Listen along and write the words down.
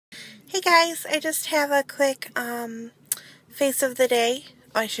Hey guys, I just have a quick face of the day.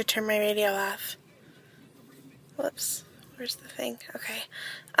 Oh, I should turn my radio off. Whoops, where's the thing? Okay.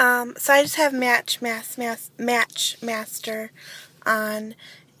 So I just have Match Master on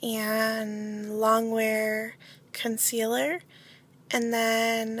and Longwear concealer, and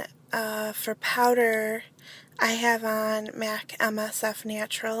then for powder I have on MAC MSF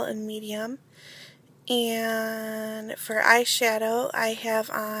Natural in medium. And for eyeshadow, I have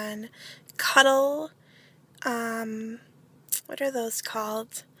on Cuddle, what are those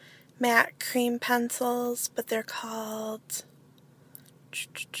called? Matte cream pencils, but they're called,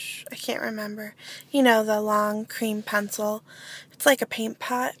 I can't remember. You know, the long cream pencil. It's like a paint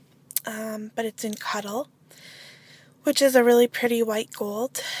pot, but it's in Cuddle, which is a really pretty white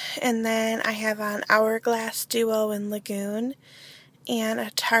gold. And then I have on Hourglass Duo in Lagoon, and a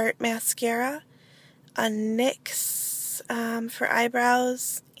Tarte mascara, a NYX for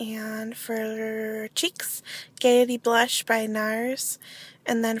eyebrows, and for cheeks, Gaiety Blush by NARS.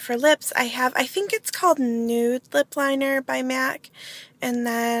 And then for lips, I have, I think it's called Nude Lip Liner by MAC, and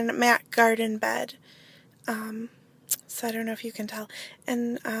then MAC Garden Bed. So I don't know if you can tell.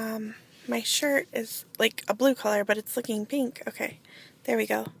 And my shirt is like a blue color, but it's looking pink. Okay, there we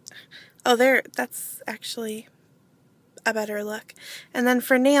go. Oh, that's actually a better look. And then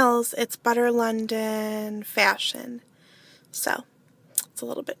for nails, it's Butter London Fashion. So, it's a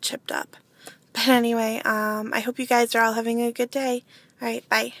little bit chipped up. But anyway, I hope you guys are all having a good day. Alright,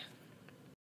 bye.